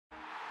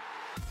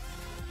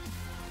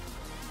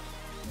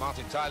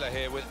Martin Tyler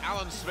here with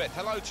Alan Smith.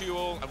 Hello to you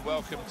all and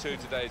welcome to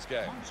today's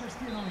game.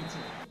 Manchester United.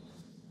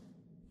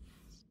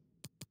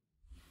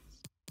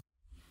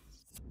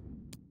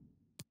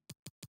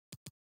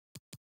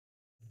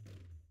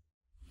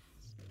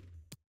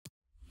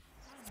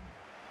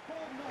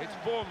 It's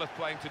Bournemouth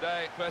playing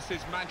today versus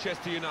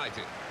Manchester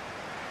United.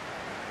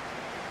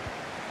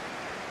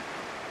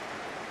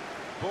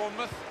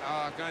 Bournemouth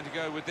are going to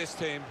go with this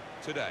team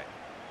today.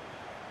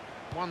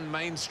 One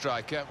main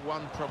striker,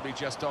 one probably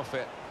just off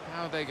it.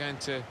 How are they going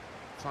to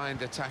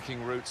find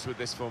attacking routes with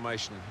this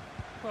formation?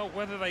 Well,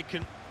 whether they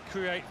can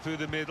create through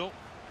the middle,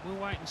 we'll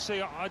wait and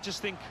see. I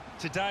just think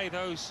today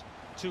those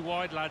two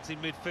wide lads in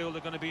midfield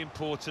are going to be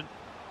important.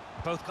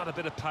 Both got a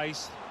bit of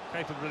pace,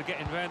 capable of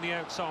getting around the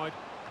outside.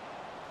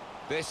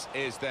 This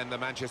is then the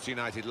Manchester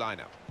United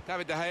lineup.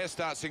 David De Gea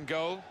starts in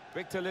goal.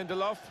 Victor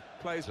Lindelof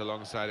plays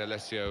alongside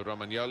Alessio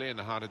Romagnoli in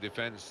the heart of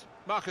defence.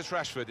 Marcus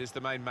Rashford is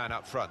the main man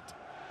up front.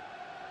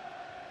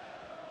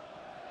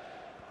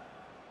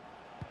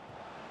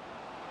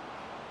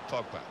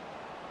 Pogba.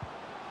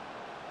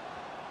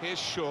 Here's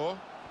Shaw.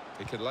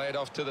 He can lay it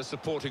off to the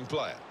supporting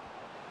player.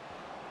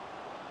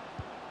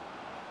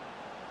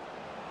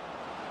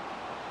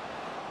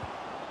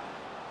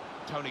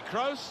 Toni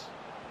Kroos.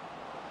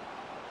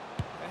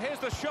 And here's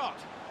the shot.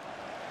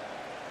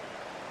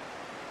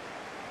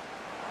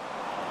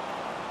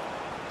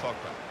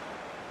 Pogba.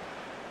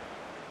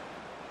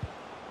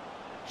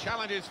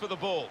 Challenges for the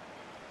ball.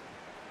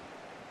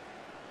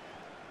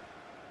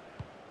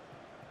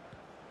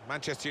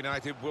 Manchester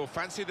United will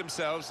fancy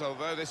themselves,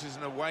 although this is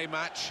an away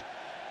match.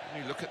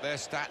 When you look at their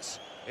stats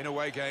in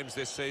away games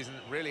this season,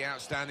 really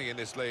outstanding in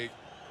this league.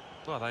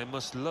 Well, they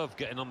must love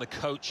getting on the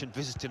coach and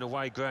visiting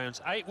away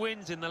grounds. 8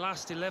 wins in the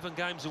last 11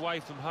 games away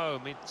from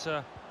home. It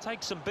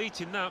takes some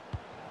beating now.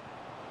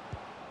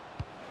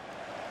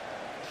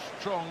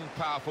 Strong,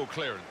 powerful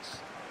clearance.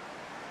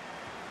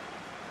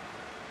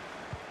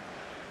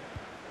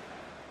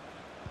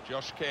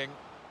 Josh King.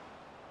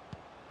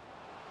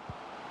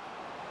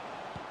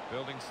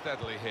 Building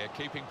steadily here,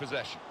 keeping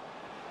possession.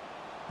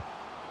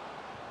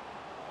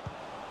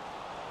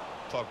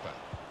 Pogba.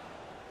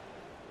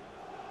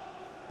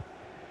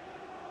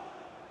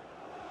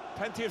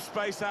 Plenty of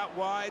space out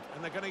wide,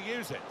 and they're going to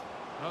use it.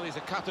 Well, he's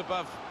a cut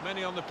above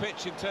many on the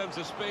pitch in terms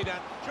of speed and...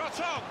 Shot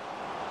on!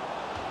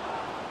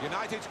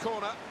 United's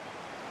corner.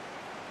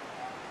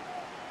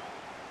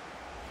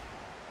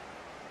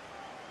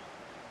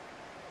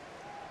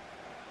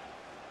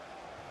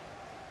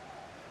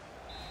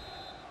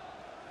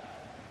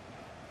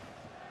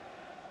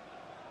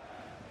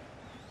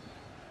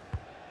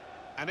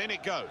 And in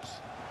it goes.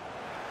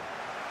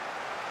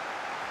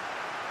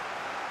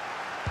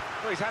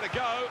 Well, he's had a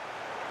go.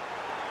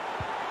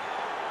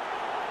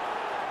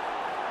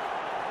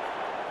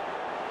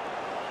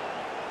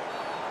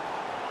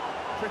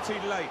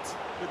 Pretty late,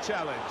 the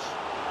challenge.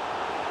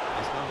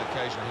 There's no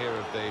occasion here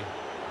of the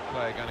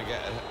player going to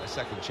get a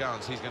second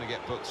chance. He's going to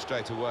get booked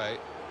straight away.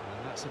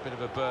 And that's a bit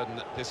of a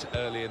burden this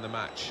early in the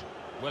match.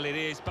 Well, it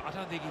is, but I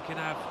don't think you can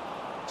have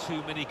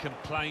too many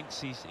complaints.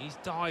 He's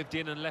dived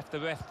in and left the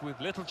ref with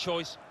little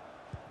choice.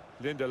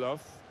 Lindelof.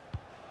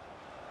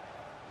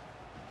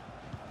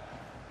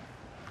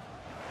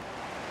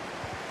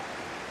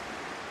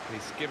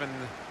 He's given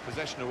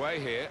possession away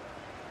here.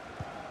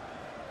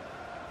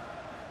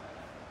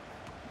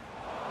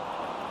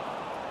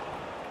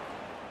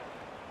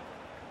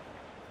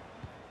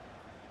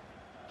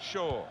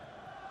 Shaw.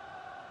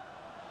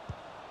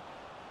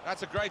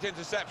 That's a great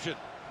interception.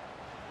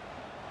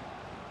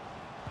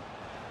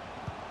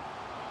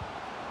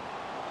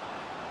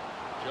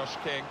 Josh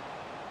King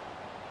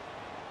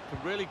can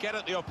really get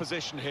at the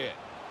opposition here.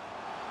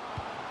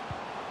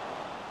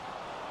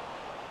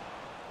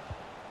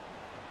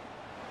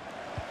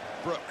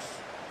 Brooks.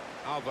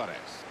 Alvarez.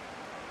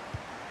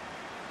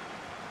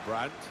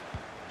 Brandt.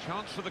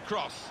 Chance for the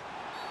cross.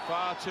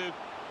 Far too...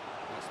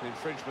 That's an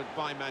infringement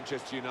by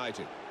Manchester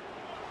United.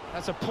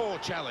 That's a poor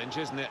challenge,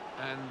 isn't it?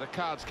 And the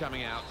card's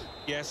coming out.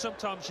 Yeah,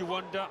 sometimes you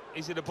wonder,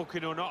 is it a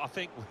booking or not? I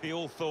think we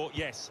all thought,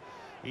 yes,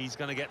 he's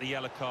going to get the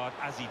yellow card,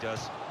 as he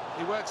does.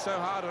 He works so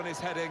hard on his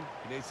heading.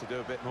 He needs to do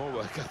a bit more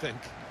work, I think.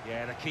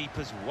 Yeah, the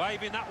keeper's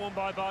waving that one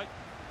bye-bye.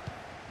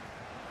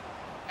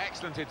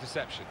 Excellent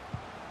interception.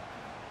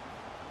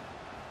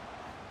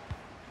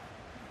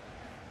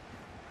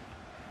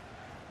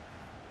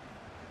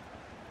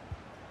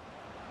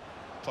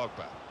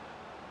 Pogba.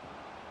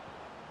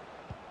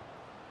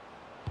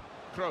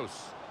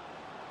 Kroos.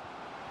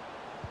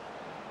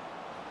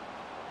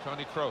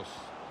 Toni Kroos.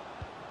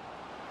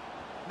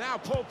 Now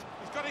Pope,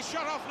 he's got his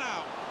shot off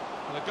now.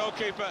 And the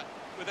goalkeeper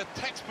with a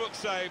textbook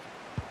save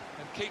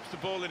and keeps the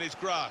ball in his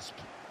grasp.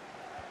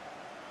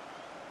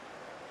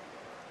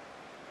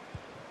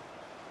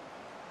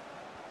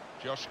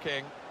 Josh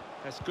King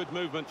has good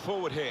movement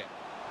forward here.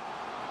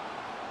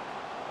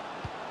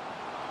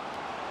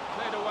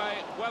 Played away,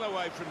 well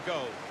away from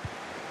goal.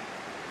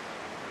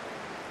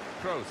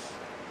 Kroos.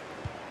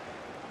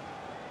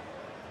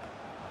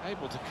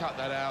 Able to cut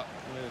that out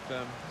with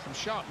some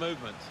sharp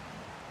movement.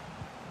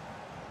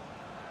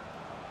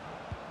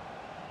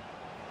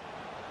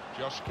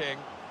 Josh King.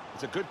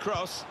 It's a good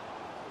cross,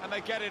 and they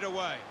get it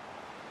away.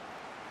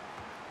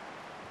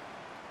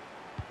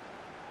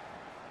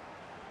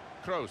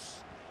 Kroos.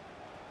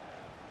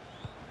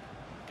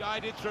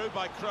 Guided through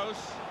by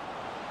Kroos.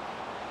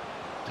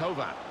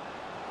 Tovan.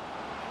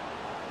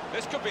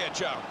 This could be a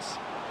chance.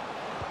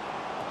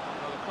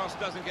 Well, the cross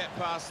doesn't get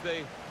past the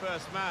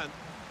first man.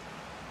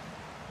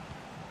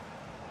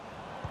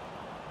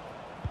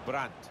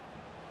 Brandt.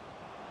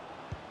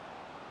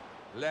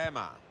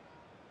 Lerma.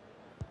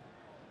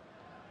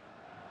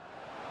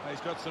 He's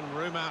got some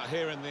room out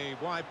here in the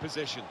wide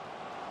position.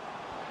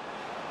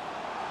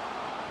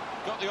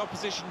 Got the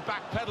opposition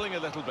backpedaling a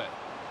little bit.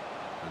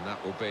 And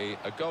that will be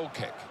a goal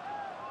kick.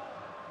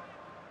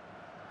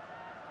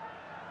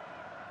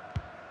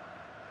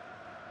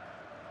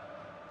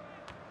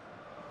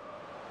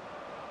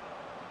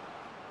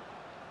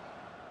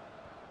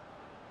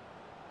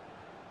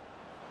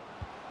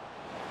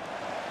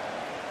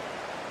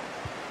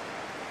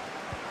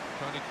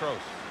 Toni Kroos.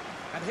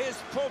 And here's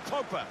Paul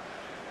Pogba.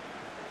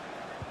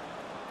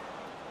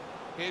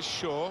 Here's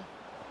Shaw.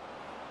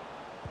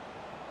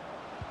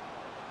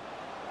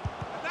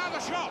 And now the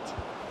shot!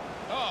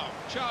 Oh,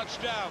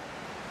 charged down.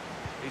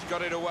 He's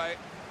got it away.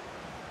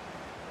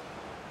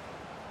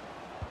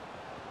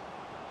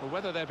 Well,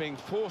 whether they're being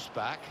forced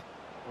back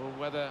or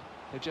whether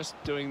they're just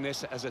doing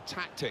this as a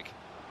tactic,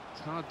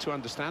 it's hard to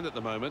understand at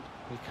the moment,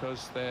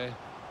 because they're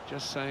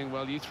just saying,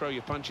 well, you throw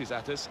your punches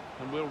at us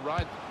and we'll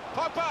ride.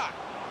 Pogba!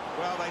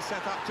 Well, they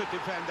set up to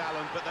defend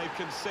Alan, but they've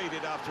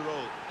conceded after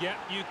all. Yeah,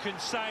 you can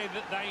say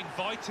that they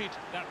invited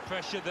that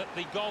pressure, that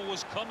the goal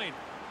was coming.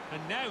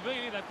 And now,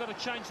 really, they've got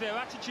to change their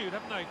attitude,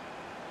 haven't they?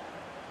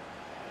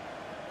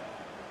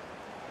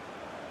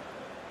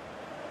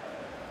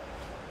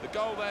 The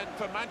goal then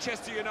for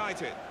Manchester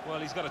United. Well,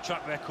 he's got a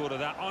track record of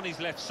that. On his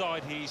left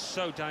side, he's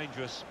so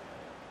dangerous.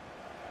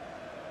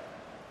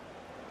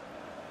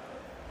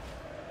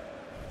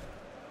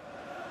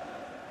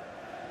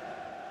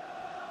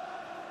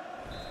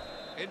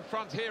 In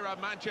front here are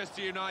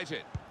Manchester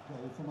United.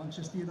 Goal for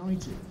Manchester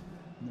United,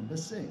 number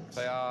 6.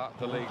 They are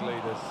the league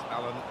leaders,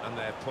 Alan, and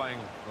they're playing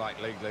like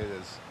league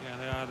leaders. Yeah,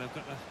 they are. They've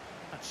got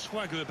that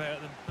swagger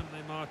about them, haven't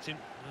they, Martin?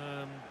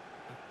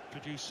 They've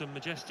produced some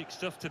majestic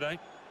stuff today.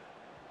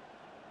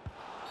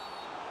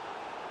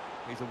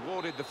 He's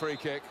awarded the free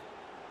kick.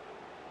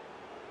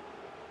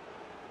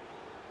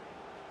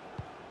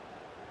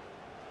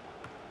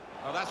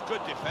 Oh, that's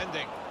good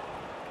defending.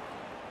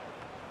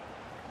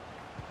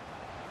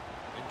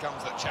 In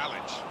comes the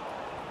challenge.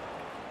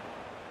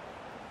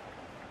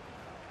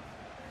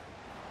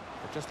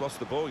 They've just lost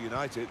the ball,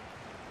 United.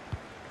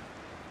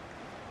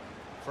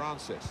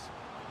 Francis.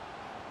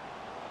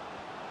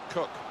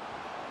 Cook.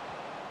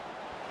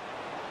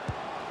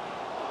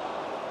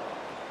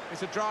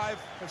 It's a drive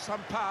of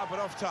some power, but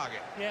off target.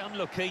 Yeah,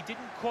 unlucky.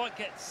 Didn't quite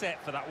get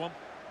set for that one.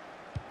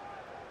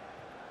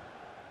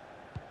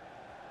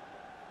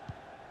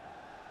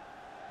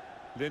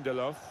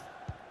 Lindelof.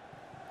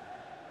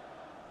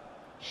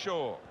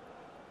 Shaw.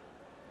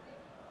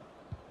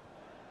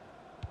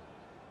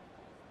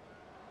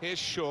 Here's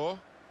Shaw.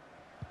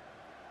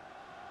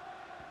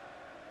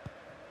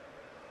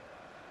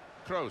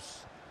 Kroos.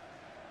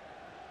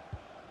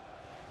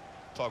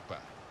 Pogba.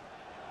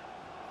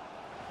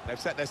 They've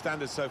set their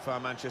standards so far,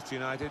 Manchester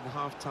United, in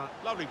half-time.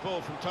 Lovely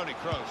ball from Toni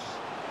Kroos.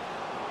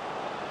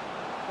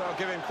 Well,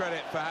 give him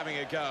credit for having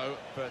a go,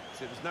 but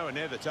it was nowhere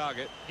near the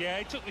target. Yeah,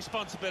 he took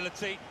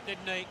responsibility,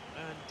 didn't he?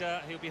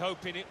 And he'll be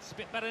hoping it's a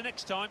bit better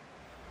next time.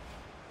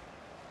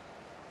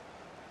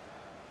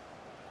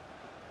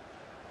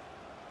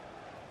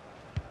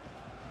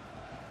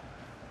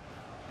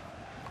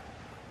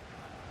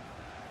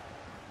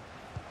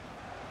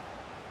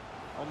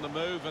 On the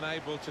move and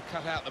able to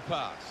cut out the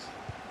pass.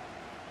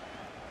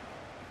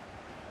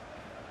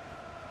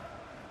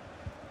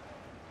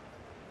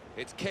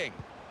 It's King.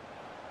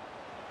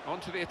 On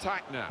to the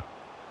attack now.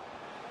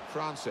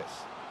 Francis.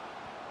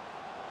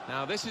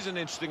 Now this is an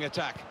interesting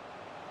attack.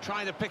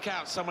 Trying to pick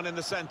out someone in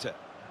the centre.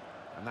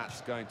 And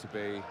that's going to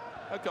be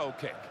a goal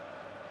kick.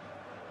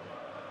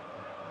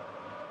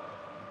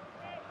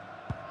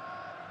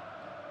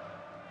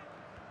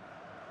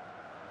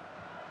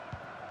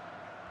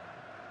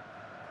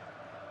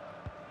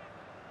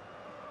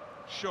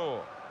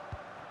 Shaw.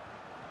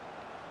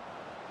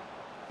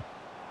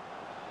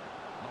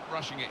 Not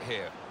rushing it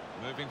here.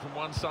 Moving from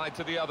one side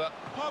to the other.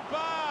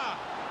 Pogba!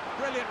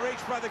 Brilliant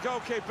reach by the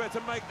goalkeeper to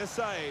make the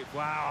save.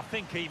 Wow, I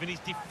think even his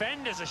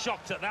defenders are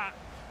shocked at that.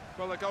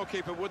 Well, the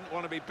goalkeeper wouldn't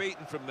want to be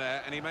beaten from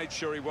there, and he made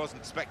sure he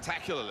wasn't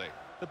spectacularly.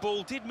 The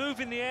ball did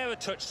move in the air a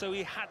touch, so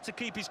he had to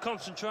keep his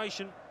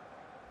concentration.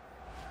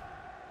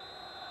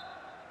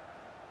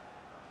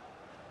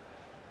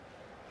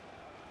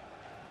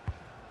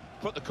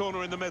 Put the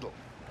corner in the middle.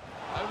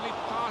 Only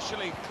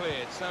partially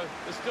cleared, so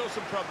there's still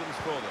some problems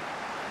for them.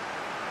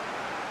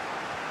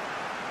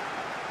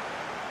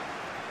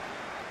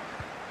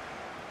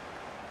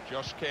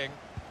 Josh King.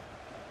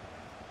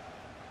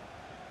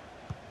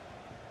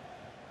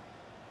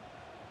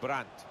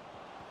 Brandt.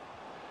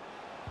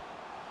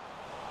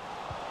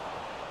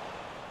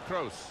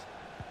 Kroos.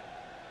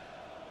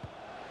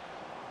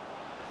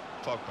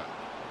 Pogba.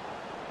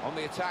 On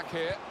the attack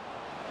here.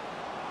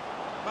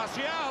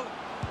 Martial!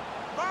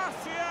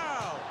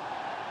 Martial!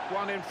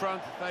 One in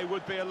front, they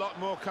would be a lot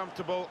more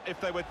comfortable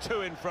if they were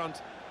two in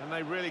front, and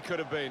they really could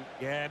have been.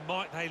 Yeah,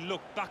 might they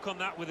look back on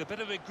that with a bit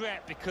of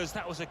regret, because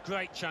that was a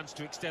great chance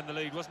to extend the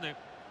lead, wasn't it?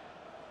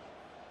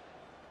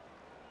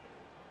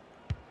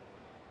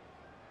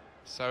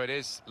 So it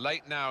is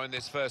late now in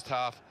this first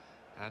half,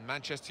 and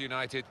Manchester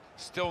United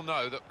still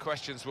know that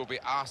questions will be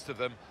asked of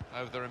them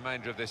over the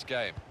remainder of this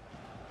game.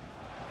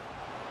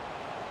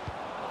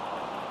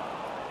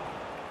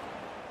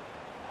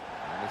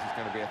 And this is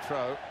going to be a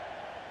throw.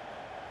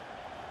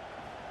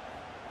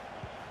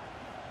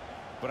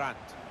 Brandt.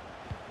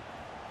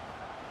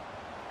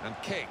 And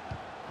King,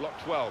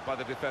 blocked well by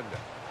the defender.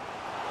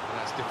 And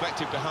that's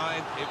deflected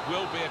behind. It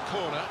will be a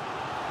corner.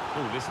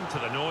 Oh, listen to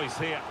the noise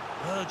here.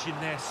 Urging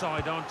their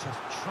side on to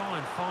try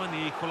and find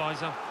the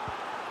equaliser.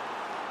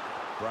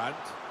 Brandt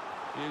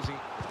using...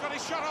 He's got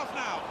his shot off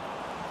now.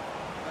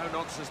 No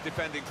nonsense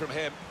defending from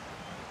him.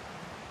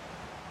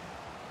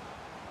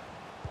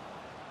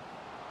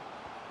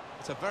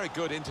 It's a very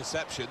good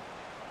interception.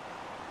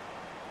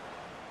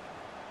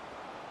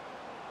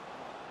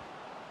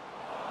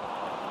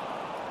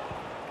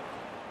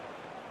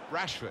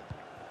 Rashford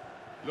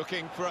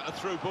looking for a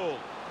through ball.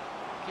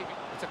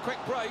 It's a quick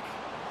break.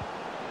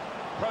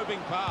 Probing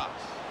pass.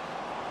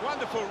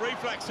 Wonderful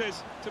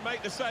reflexes to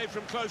make the save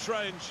from close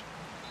range.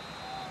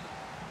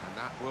 And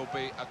that will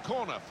be a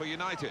corner for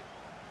United.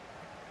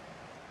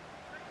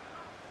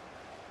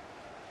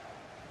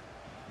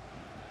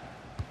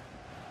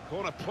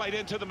 Corner played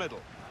into the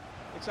middle.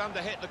 It's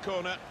under-hit the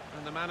corner,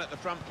 and the man at the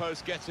front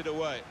post gets it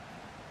away.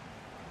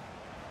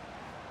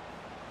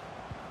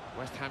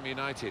 West Ham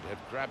United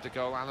have grabbed a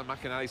goal. Alan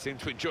McInally seemed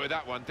to enjoy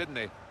that one, didn't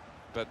he?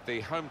 But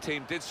the home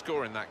team did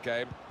score in that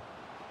game.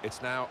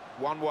 It's now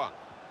 1-1.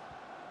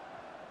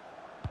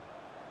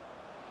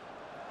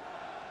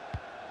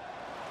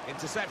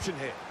 Interception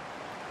here.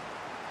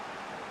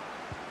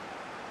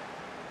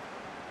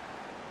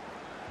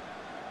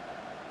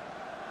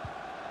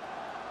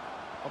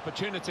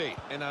 Opportunity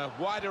in a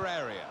wider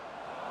area.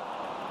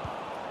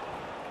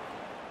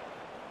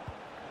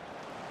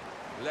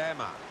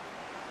 Lerma.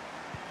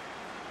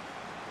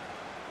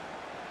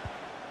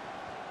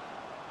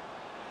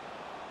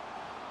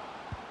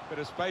 Bit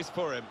of space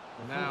for him.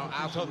 Now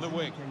out on the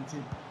wing.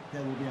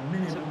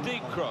 It's a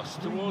deep cross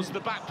towards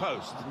the back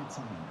post.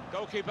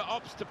 Goalkeeper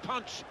opts to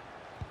punch.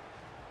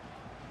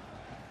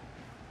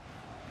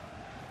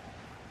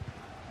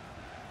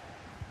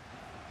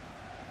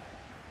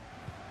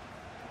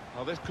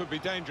 Well, this could be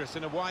dangerous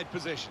in a wide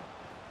position.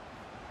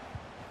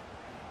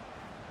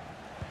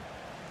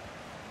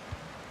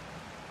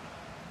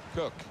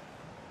 Cook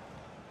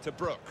to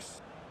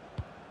Brooks.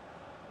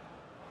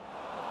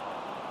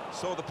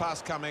 Saw the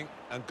pass coming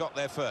and got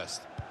there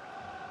first.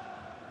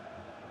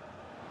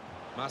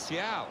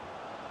 Martial.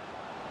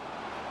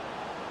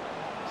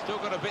 Still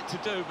got a bit to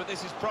do, but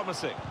this is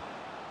promising.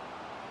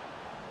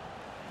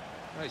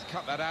 Oh, he's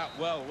cut that out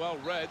well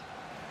read.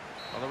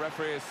 Well, the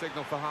referee has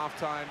signalled for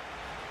half-time.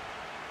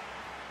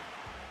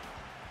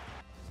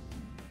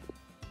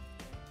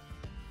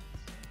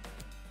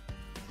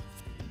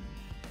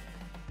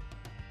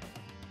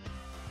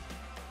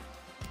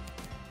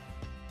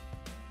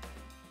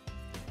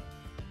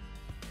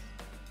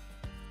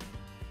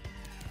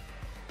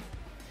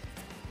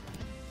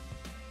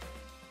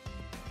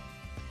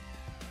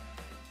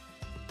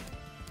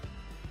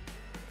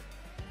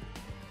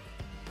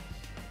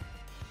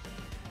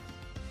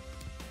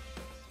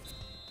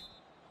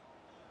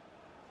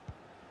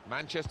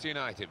 Manchester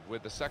United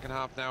with the second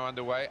half now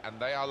underway, and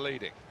they are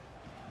leading.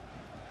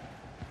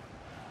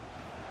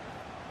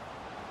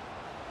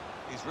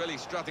 He's really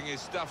strutting his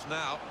stuff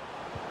now.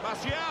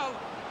 Martial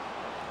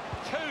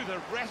to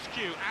the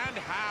rescue, and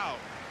how?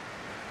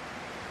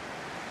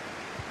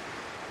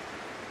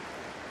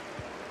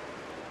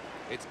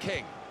 It's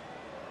King.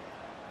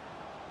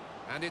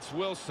 And it's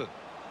Wilson.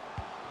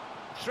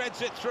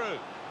 Threads it through.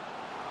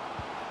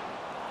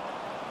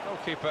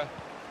 Goalkeeper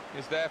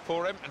is there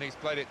for him, and he's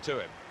played it to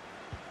him.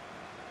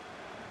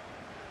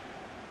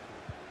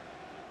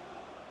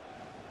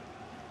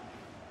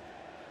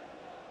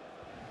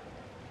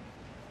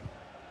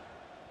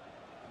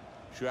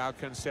 João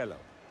Cancelo.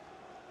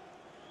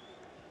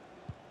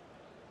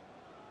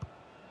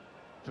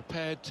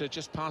 Prepared to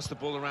just pass the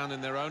ball around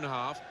in their own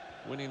half,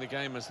 winning the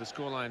game as the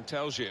scoreline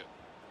tells you.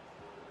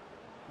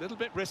 A little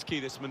bit risky,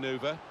 this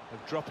manoeuvre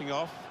of dropping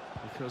off,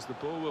 because the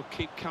ball will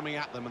keep coming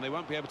at them and they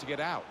won't be able to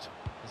get out.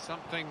 There's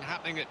something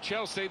happening at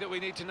Chelsea that we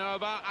need to know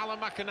about. Alan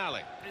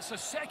McInally. It's a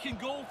second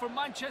goal for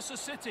Manchester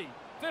City.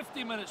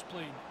 50 minutes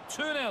played.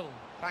 2-0.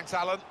 Thanks,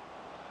 Alan.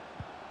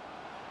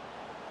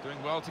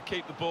 Doing well to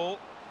keep the ball.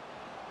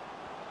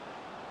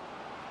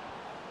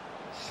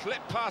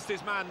 Slipped past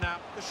his man now.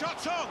 The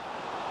shot's on!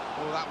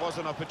 Well, that was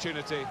an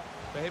opportunity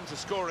for him to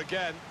score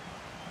again.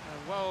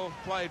 And well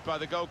played by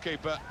the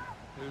goalkeeper,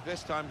 who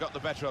this time got the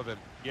better of him.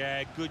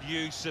 Yeah, good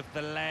use of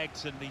the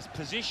legs, and his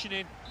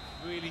positioning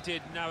really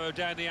did narrow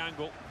down the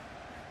angle.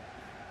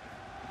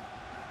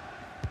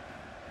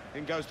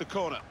 In goes the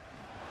corner.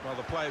 Well,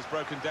 the player's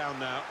broken down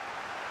now.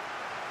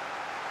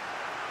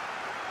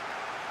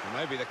 And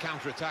maybe the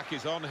counter-attack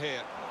is on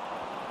here.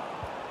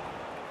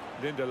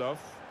 Lindelof.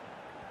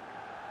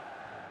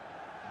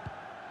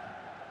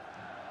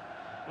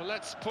 Well,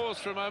 let's pause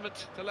for a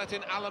moment to let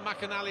in Alan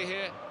McInally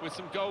here with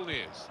some goal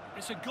news.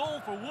 It's a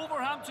goal for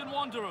Wolverhampton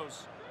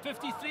Wanderers.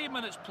 53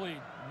 minutes played,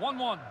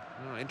 1-1.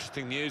 Oh,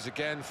 interesting news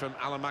again from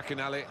Alan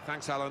McInally.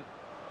 Thanks, Alan.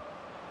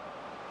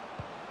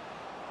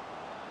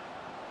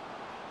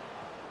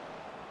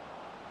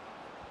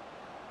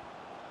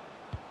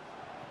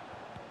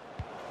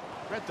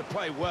 Read the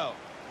play well.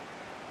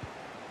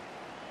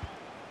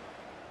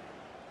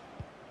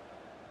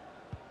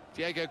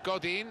 Diego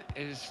Godin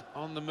is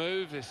on the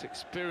move, this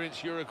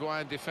experienced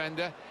Uruguayan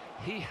defender.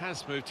 He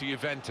has moved to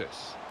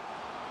Juventus.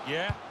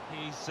 Yeah,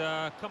 he's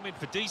coming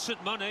for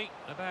decent money,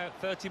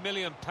 about £30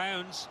 million.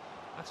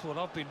 That's what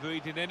I've been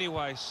reading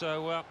anyway,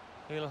 so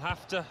he'll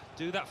have to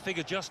do that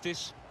figure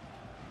justice.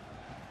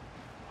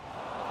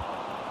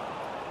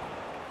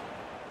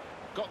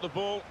 Got the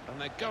ball,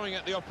 and they're going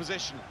at the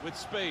opposition with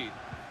speed.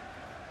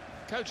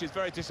 Coach is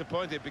very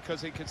disappointed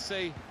because he could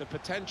see the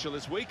potential,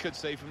 as we could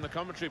see from the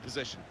commentary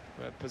position.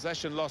 But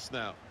possession lost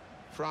now.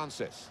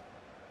 Francis.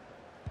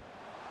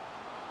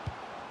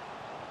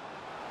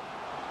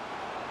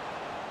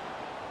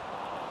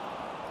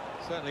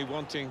 Certainly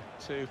wanting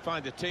to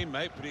find a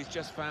teammate, but he's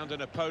just found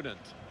an opponent.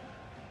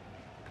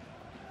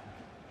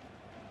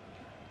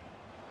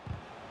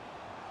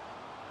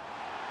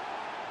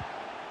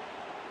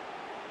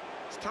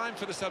 It's time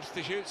for the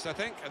substitutes, I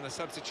think, and the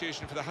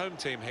substitution for the home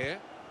team here.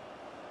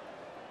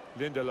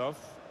 Lindelof.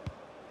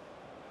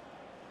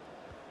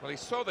 Well, he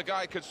saw the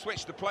guy could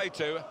switch the play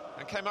to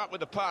and came up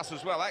with the pass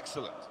as well.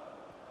 Excellent.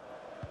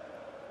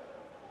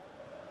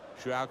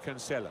 João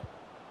Cancelo.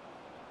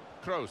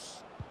 Kroos.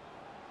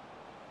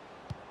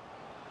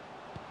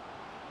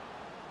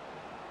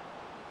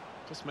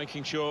 Just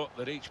making sure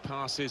that each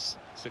pass is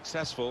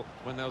successful.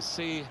 When they'll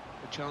see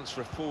a chance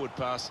for a forward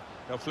pass,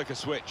 they'll flick a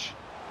switch.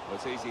 Well,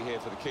 it's easy here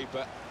for the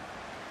keeper.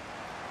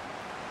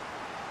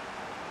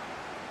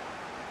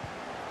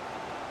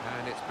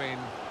 And it's been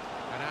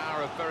an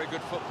hour of very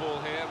good football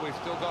here. We've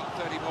still got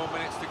 30 more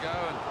minutes to go,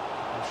 and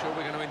I'm sure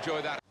we're going to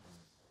enjoy that.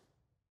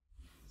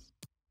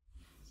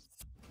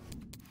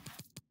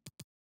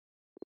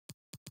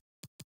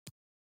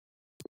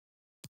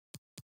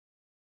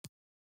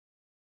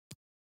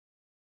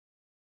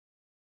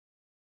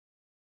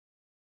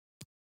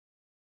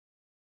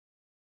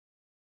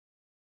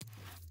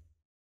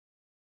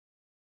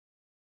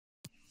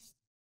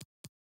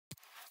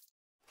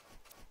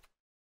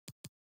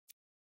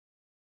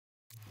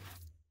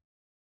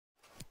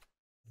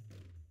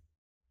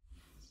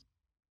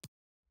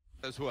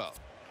 As well.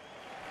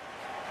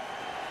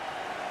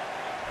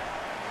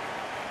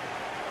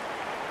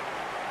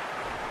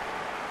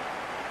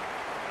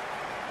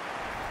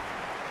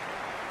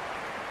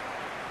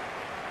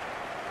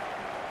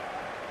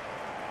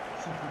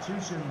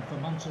 Substitution for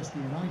Manchester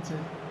United.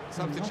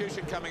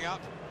 Substitution coming up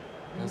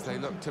as they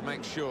look to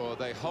make sure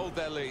they hold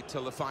their lead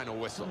till the final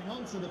whistle. Coming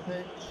onto the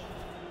pitch,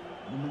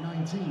 number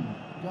 19,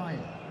 Gaia.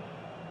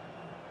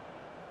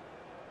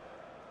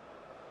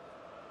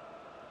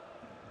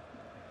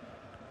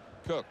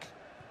 Cook.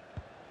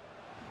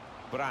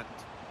 Brandt.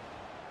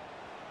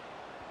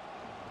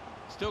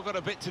 Still got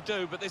a bit to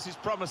do, but this is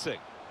promising.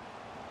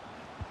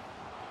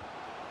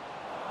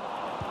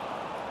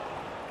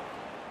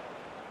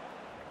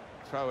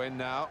 Throw in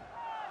now.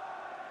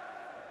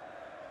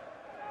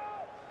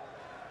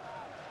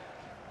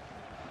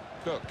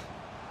 Cook.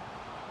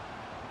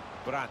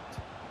 Brandt.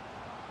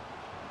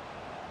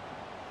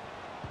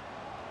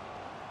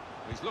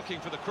 He's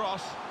looking for the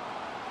cross.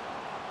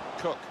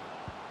 Cook.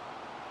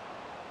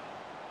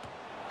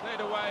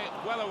 Cleared away,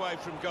 well away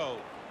from goal.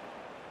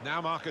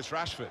 Now Marcus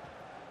Rashford.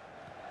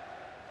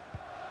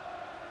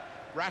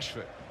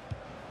 Rashford.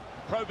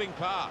 Probing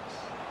pass.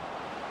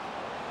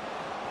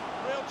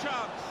 Real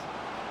chance.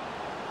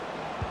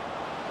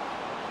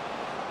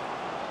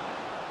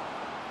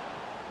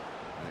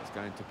 And it's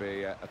going to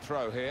be a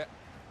throw here.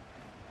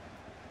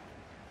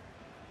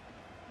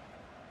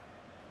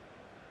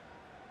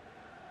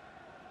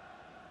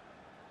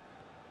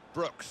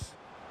 Brooks.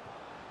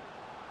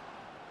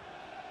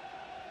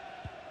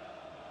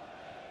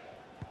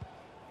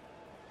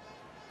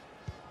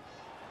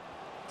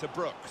 To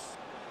Brooks.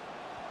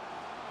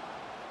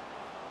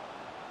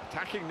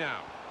 Attacking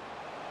now.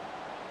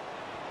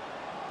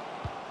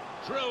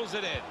 Drills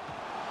it in.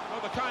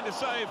 Well, the kind of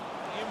save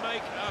you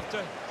make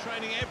after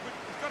training every...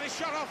 He's got his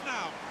shot off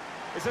now.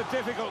 It's a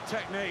difficult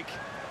technique,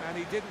 and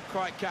he didn't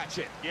quite catch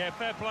it. Yeah,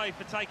 fair play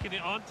for taking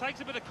it on.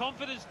 Takes a bit of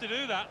confidence to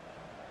do that.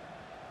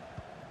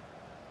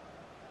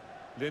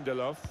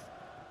 Lindelof.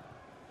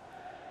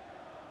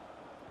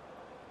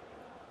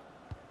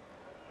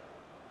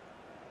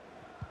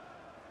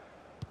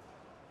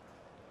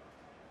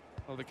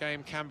 Well, the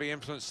game can be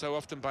influenced so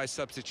often by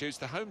substitutes.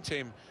 The home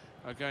team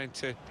are going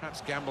to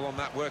perhaps gamble on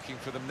that working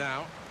for them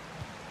now.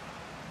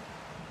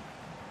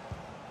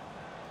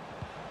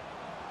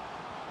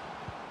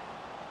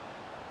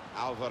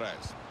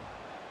 Alvarez.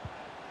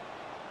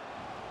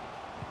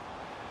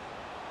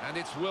 And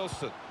it's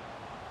Wilson.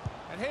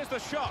 And here's the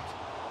shot.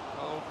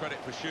 Well, all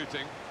credit for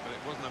shooting, but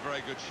it wasn't a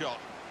very good shot.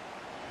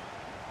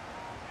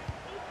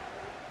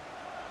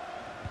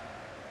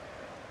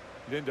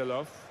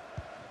 Lindelof.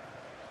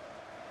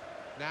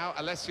 Now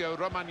Alessio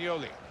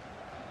Romagnoli.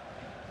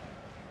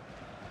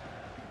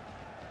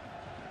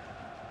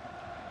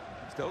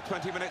 Still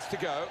 20 minutes to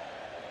go.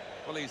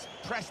 Well, he's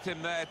pressed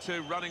him there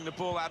to running the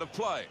ball out of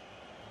play.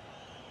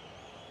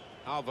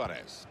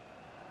 Alvarez.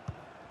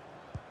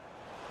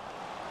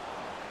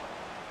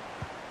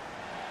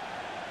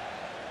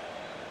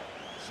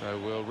 So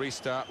we'll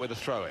restart with a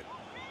throw-in.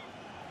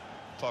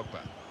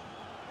 Pogba.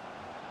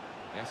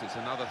 Yes, it's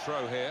another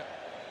throw here.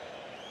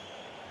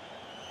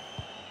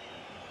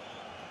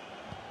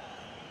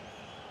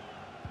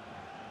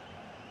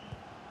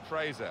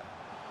 Fraser.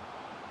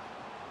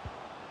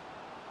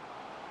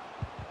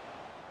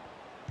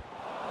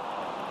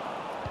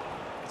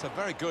 It's a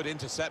very good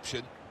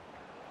interception.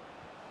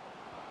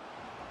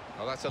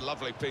 Well, that's a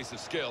lovely piece of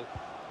skill.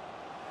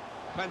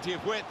 Plenty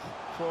of width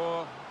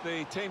for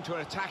the team to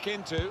attack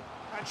into.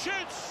 And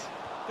shoots!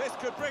 This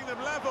could bring them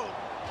level.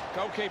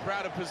 Goalkeeper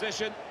out of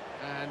position.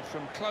 And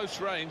from close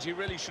range, he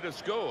really should have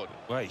scored.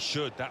 Well, he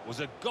should. That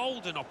was a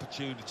golden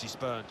opportunity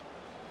spurned.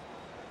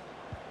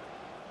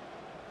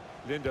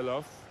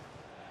 Lindelof.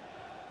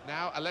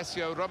 Now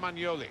Alessio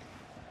Romagnoli.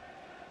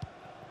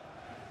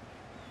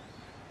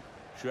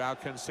 João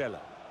Cancelo.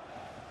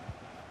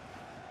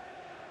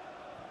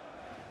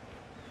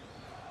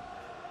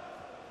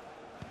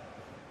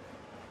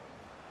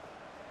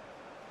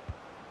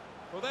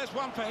 Well, there's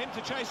one for him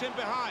to chase in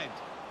behind.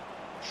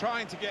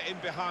 Trying to get in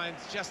behind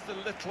just a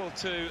little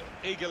too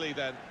eagerly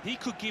then. He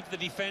could give the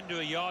defender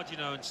a yard, you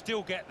know, and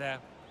still get there.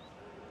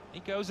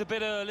 He goes a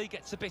bit early,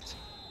 gets a bit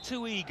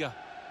too eager.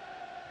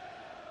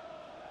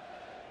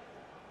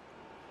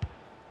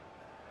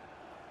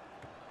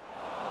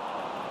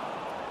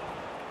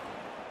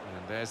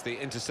 And there's the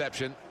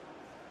interception.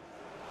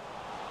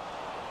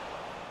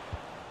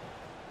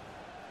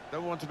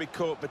 Don't want to be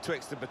caught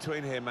betwixt and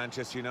between here,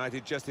 Manchester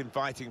United, just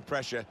inviting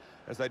pressure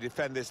as they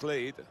defend this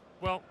lead.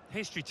 Well,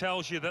 history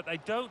tells you that they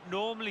don't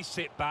normally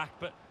sit back,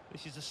 but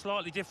this is a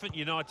slightly different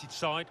United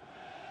side.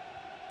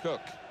 Cook.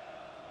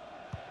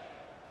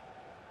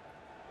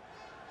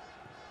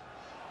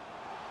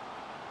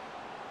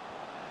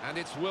 And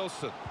it's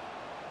Wilson.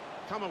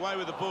 Come away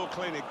with the ball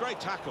cleanly. Great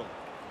tackle.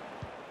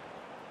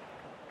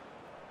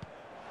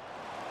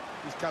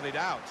 He's cut it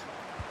out.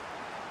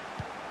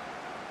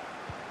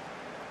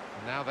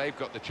 Now they've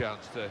got the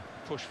chance to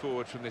push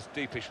forward from this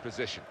deepish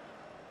position.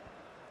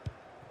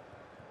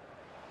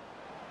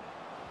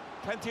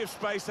 Plenty of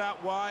space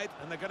out wide,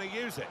 and they're going to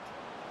use it.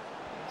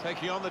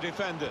 Taking on the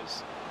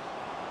defenders.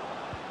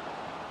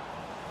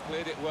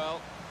 Cleared it well.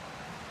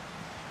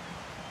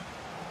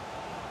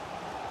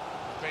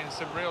 There's been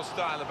some real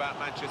style about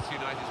Manchester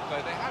United's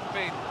play. They have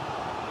been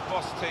the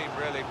boss team,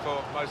 really,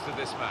 for most of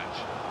this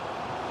match.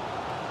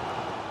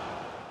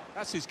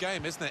 That's his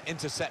game, isn't it?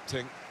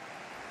 Intercepting.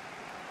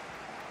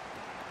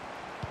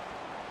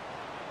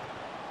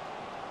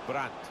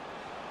 Brandt.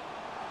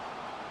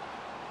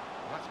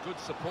 That's good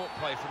support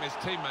play from his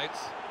teammates.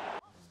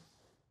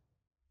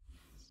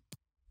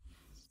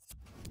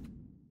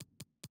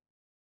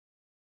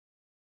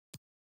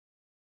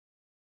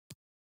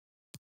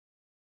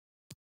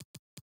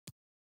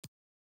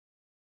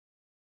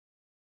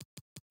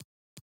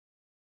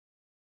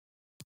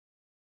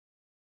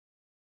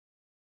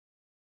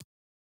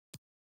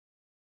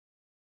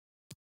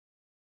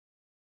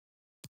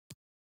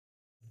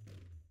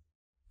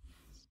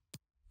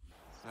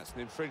 That's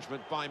an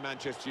infringement by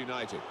Manchester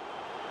United.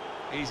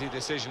 Easy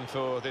decision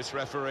for this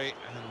referee,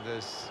 and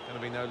there's going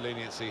to be no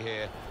leniency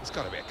here. It's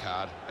got to be a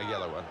card, a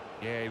yellow one.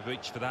 Yeah, he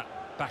reached for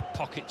that back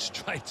pocket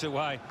straight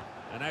away,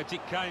 and out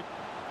it came.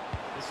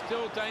 There's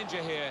still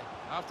danger here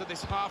after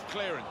this half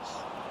clearance.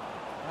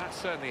 That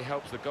certainly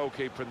helps the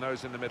goalkeeper and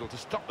those in the middle to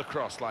stop the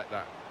cross like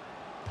that.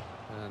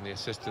 And the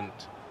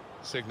assistant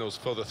signals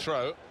for the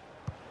throw.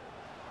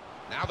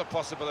 Now the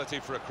possibility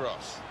for a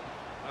cross.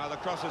 Now the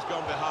cross has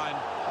gone behind.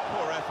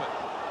 Poor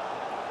effort.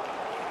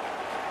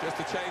 Just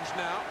a change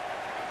now.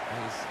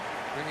 He's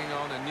bringing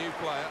on a new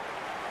player.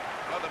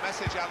 Well, the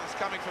message, Alan's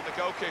coming from the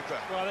goalkeeper.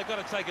 Well, they've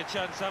got to take a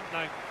chance, haven't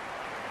they?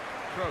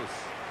 Kroos.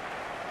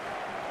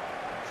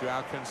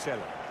 João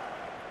Cancelo.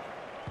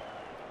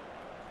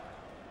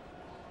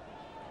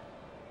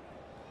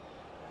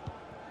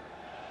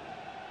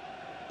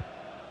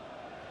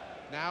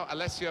 Now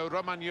Alessio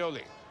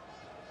Romagnoli.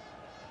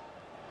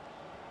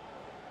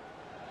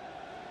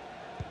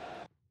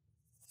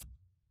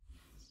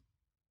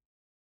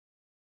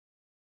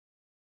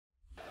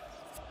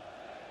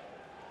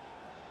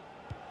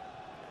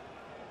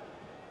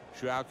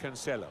 João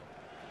Cancelo.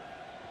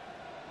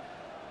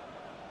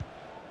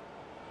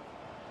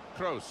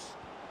 Kroos.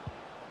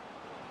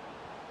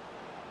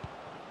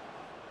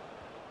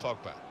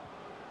 Pogba.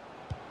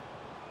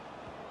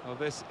 Well,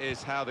 this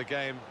is how the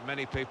game,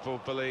 many people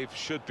believe,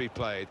 should be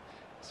played.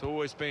 It's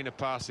always been a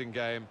passing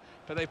game,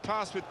 but they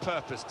pass with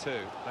purpose too.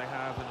 They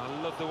have, and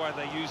I love the way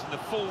they're using the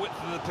full width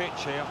of the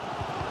pitch here.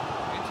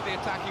 Into the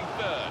attacking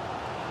third.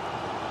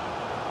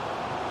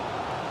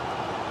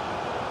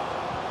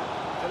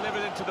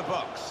 Delivered into the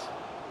box.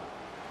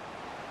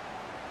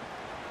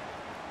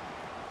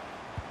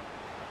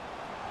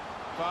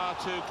 Far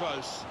too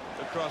close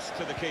across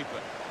to the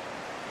keeper.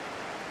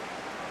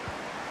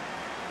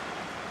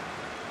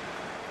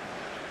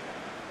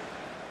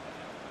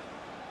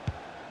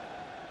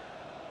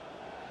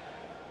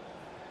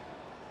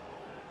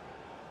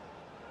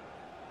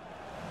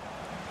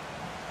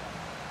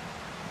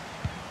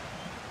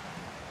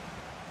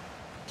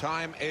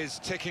 Time is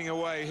ticking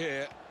away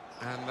here,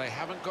 and they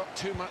haven't got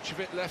too much of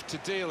it left to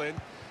deal in.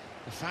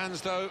 The fans,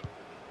 though,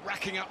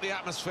 racking up the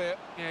atmosphere.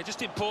 Yeah,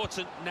 just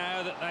important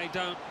now that they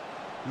don't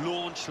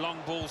launch long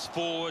balls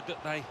forward,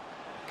 that they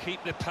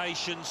keep their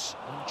patience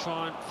and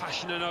try and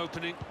fashion an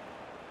opening.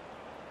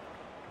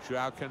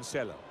 João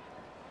Cancelo.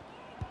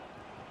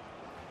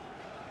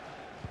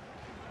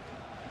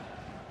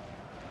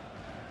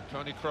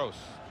 Toni Kroos.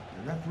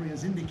 The referee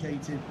has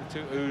indicated...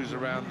 Two oohs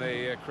around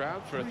the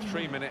crowd for a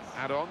 3-minute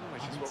add-on,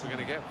 which is what we're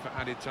going to get for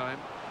added time.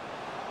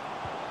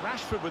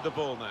 Rashford with the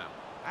ball now.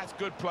 That's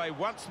good play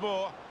once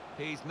more.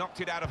 He's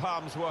knocked it out of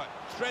harm's way.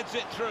 Threads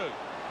it through.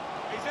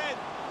 He's in.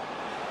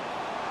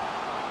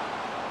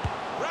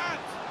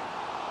 Brandt!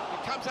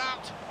 It comes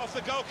out off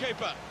the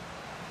goalkeeper.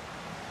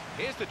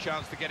 Here's the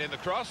chance to get in the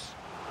cross.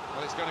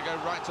 Well, it's going to go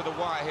right to the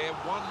wire here.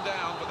 One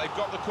down, but they've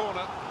got the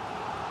corner.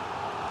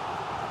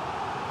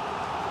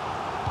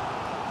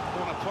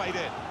 Corner played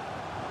in.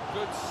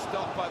 Good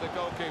stop by the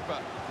goalkeeper.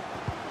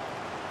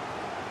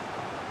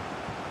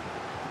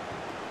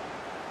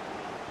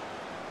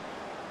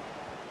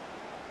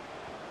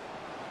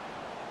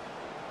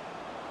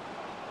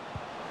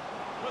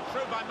 Put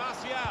through by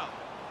Martial.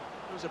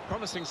 It was a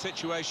promising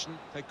situation.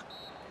 Well,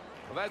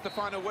 there's the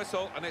final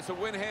whistle, and it's a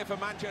win here for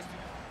Manchester.